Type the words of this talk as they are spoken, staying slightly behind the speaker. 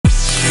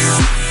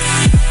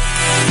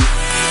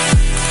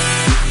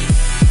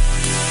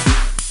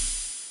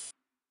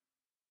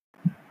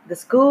The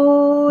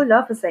School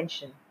of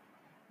Ascension,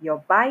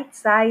 your bite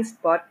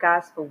sized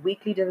podcast for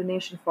weekly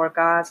divination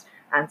forecast,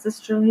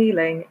 ancestral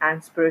healing,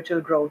 and spiritual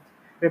growth.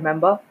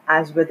 Remember,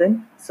 as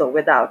within, so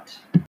without.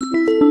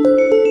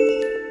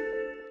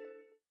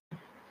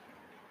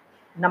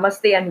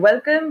 Namaste and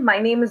welcome. My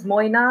name is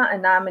Moina,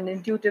 and I'm an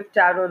intuitive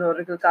tarot and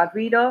oracle card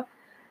reader.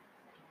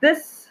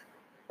 This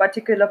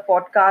particular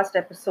podcast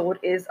episode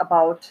is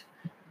about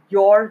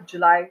your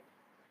July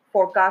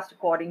forecast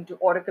according to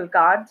oracle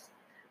cards.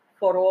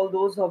 For all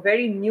those who are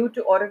very new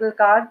to oracle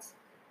cards,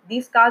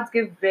 these cards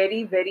give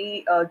very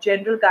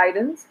general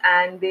guidance,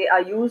 and they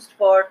are used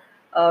for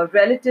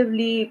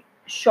relatively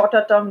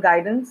shorter term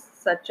guidance,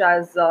 such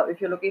as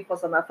if you're looking for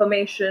some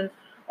affirmation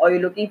or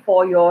you're looking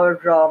for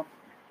your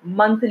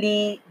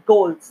monthly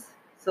goals.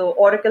 So,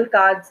 oracle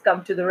cards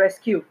come to the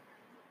rescue.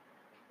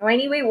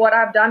 Anyway, what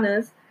I've done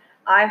is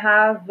I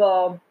have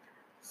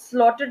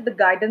slotted the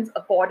guidance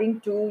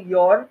according to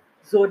your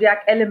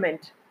zodiac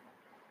element.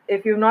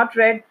 If you've not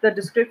read the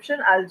description,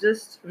 I'll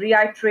just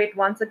reiterate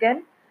once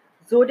again.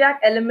 Zodiac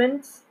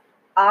elements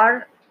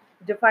are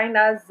defined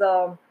as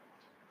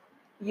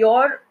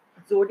your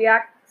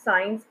zodiac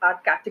signs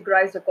are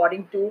categorized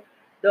according to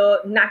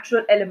the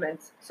natural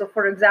elements. So,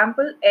 for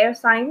example, air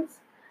signs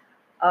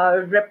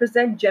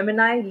represent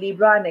Gemini,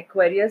 Libra, and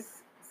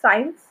Aquarius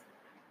signs.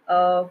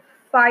 Uh,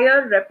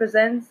 Fire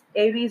represents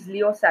Aries,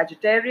 Leo,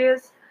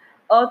 Sagittarius.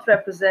 Earth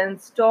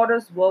represents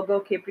Taurus,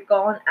 Virgo,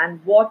 Capricorn,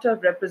 and water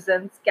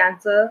represents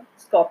Cancer,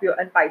 Scorpio,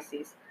 and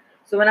Pisces.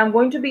 So, when I'm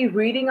going to be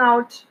reading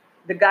out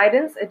the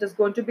guidance, it is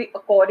going to be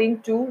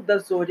according to the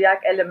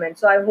zodiac element.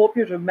 So, I hope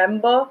you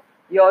remember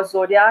your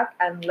zodiac,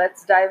 and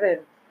let's dive in.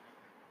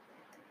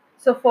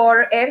 So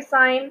for air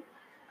sign,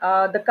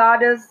 the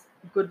card is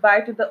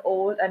goodbye to the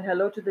old and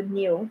hello to the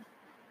new.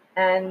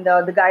 And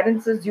the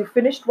guidance is you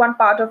finished one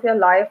part of your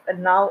life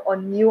and now a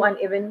new and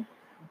even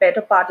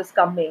better part is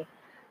coming.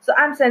 So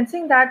I'm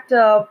sensing that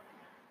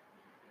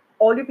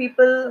all you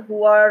people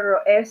who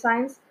are air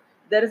signs,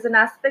 there is an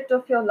aspect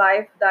of your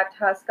life that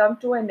has come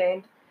to an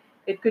end.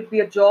 It could be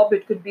a job,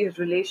 it could be a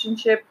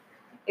relationship,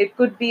 it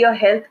could be a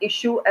health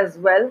issue as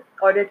well,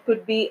 or it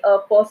could be a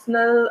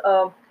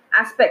personal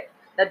aspect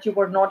that you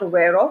were not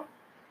aware of.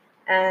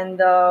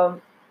 And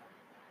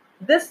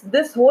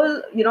this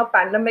whole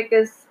pandemic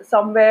is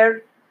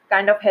somewhere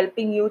kind of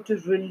helping you to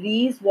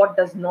release what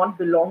does not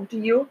belong to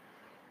you,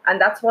 and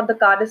that's what the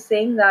card is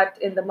saying, that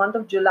in the month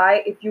of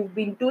July, if you've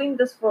been doing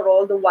this for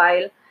all the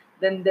while,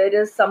 then there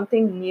is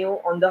something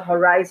new on the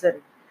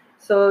horizon.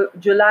 So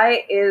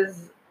July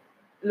is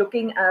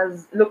looking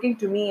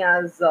to me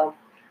as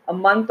a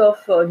month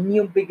of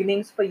new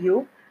beginnings for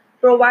you,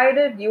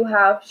 provided you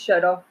have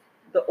shut off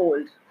the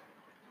old.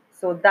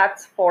 So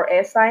that's for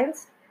air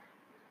signs.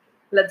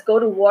 Let's go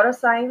to water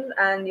signs,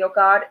 and your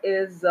card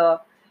is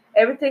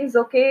everything's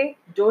okay.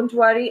 Don't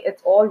worry,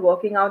 it's all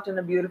working out in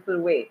a beautiful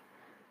way.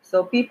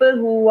 So, people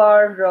who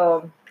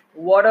are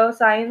water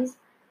signs,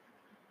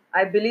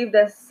 I believe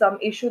there's some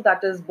issue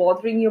that is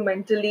bothering you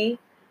mentally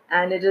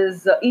and it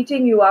is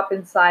eating you up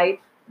inside.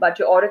 But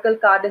your oracle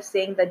card is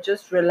saying that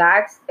just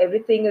relax,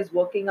 everything is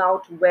working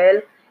out well.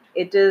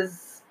 It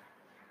is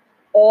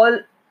all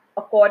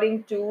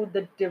according to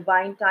the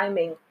divine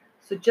timing.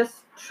 So,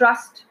 just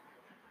trust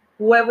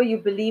whoever you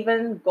believe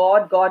in,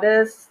 God,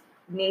 Goddess,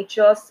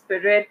 nature,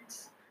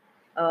 spirits,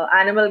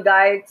 animal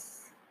guides,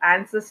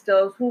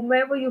 ancestors,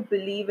 whomever you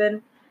believe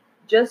in,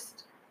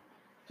 just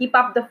keep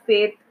up the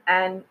faith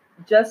and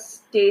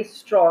just stay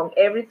strong.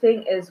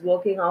 Everything is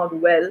working out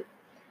well.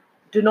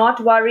 Do not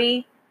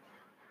worry.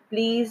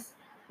 Please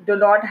do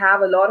not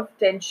have a lot of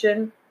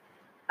tension.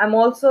 I'm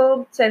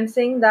also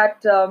sensing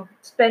that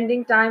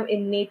spending time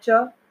in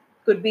nature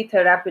could be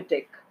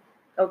therapeutic.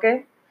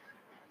 Okay?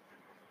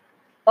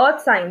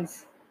 Earth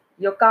signs.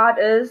 Your card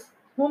is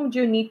whom do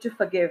you need to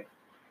forgive?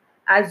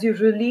 As you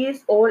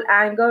release old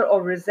anger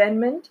or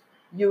resentment,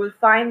 you will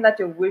find that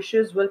your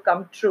wishes will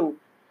come true.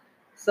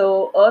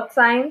 So, earth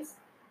signs,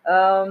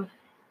 um,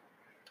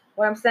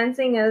 what I'm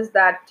sensing is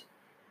that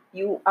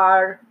you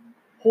are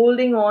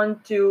holding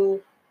on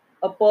to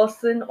a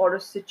person or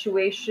a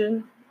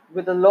situation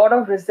with a lot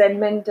of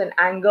resentment and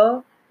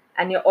anger,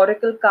 and your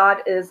oracle card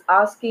is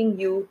asking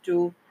you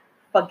to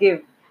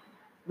forgive.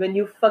 When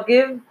you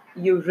forgive,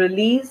 you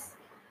release,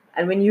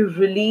 and when you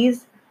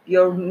release,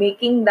 you're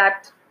making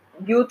that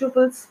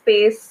beautiful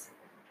space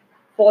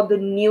for the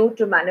new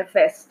to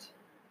manifest.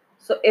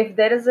 So, if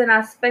there is an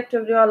aspect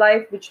of your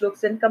life which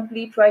looks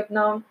incomplete right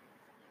now,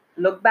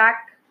 look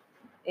back,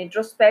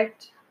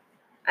 introspect,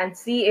 and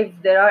see if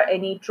there are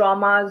any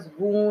traumas,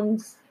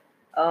 wounds,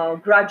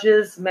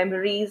 grudges,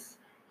 memories,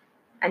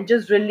 and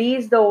just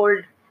release the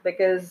old,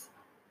 because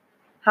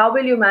how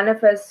will you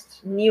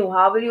manifest new?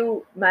 How will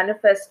you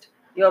manifest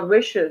your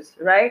wishes,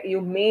 right?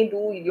 You may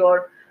do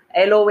your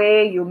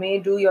LOA, you may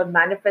do your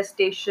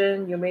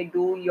manifestation, you may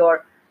do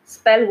your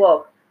spell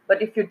work,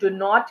 but if you do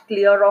not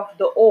clear off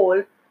the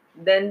old,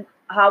 then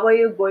how are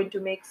you going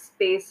to make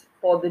space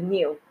for the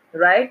new,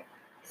 right?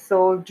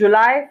 So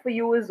July for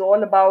you is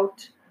all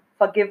about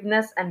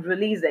forgiveness and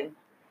releasing.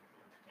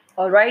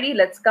 Alrighty,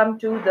 let's come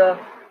to the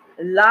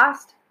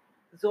last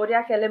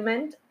zodiac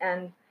element,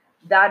 and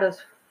that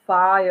is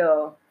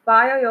fire.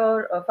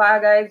 Fire,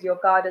 guys. Your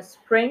card is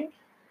spring.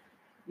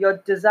 Your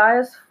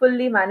desires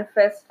fully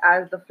manifest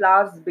as the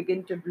flowers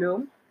begin to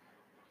bloom.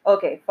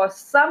 Okay, for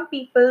some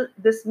people,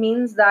 this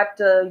means that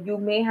you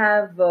may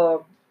have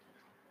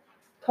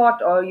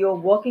thought or you're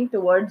working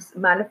towards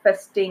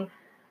manifesting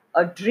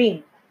a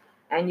dream.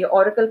 And your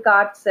oracle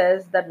card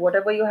says that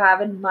whatever you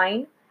have in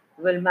mind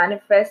will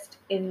manifest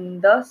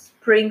in the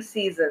spring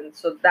season.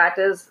 So that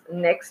is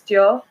next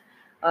year,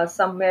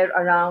 somewhere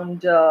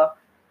around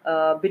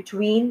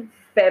between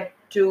Feb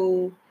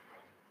to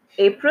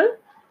April,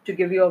 to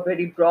give you a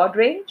very broad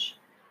range.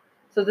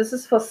 So this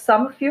is for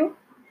some of you.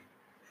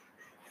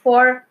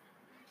 For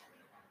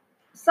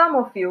some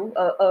of you,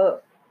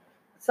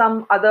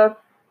 some other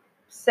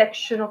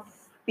section of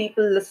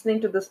people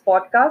listening to this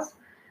podcast,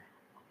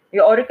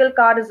 your oracle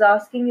card is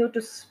asking you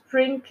to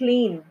spring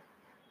clean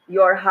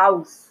your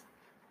house,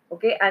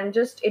 okay, and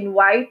just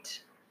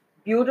invite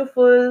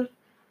beautiful,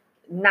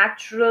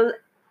 natural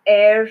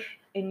air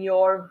in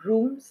your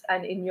rooms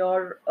and in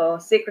your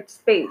sacred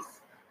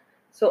space.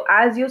 So,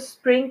 as you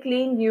spring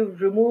clean, you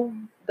remove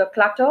the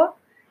clutter,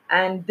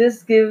 and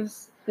this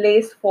gives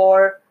place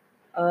for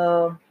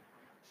uh,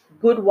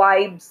 good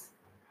vibes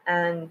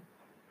and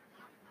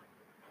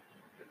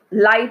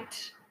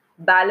light,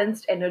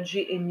 balanced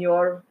energy in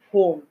your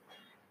home.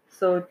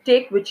 So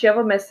take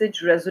whichever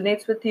message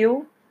resonates with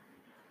you.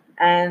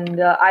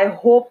 And I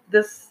hope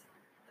this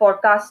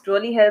forecast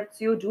really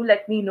helps you. Do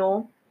let me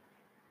know.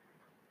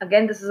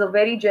 Again, this is a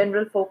very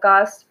general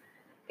forecast.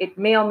 It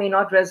may or may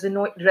not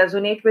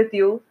resonate with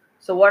you.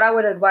 So, what I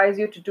would advise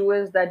you to do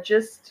is that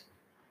just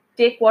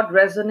take what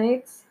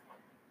resonates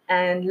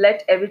and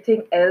let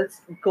everything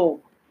else go.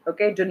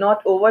 Okay, do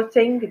not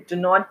overthink. Do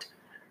not,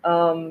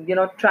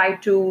 try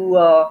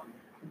to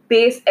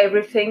base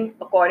everything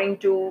according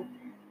to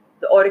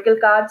the oracle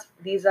cards.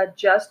 These are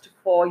just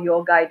for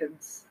your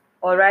guidance.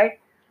 All right.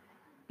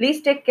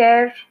 Please take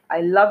care.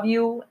 I love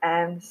you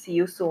and see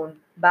you soon.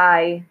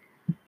 Bye.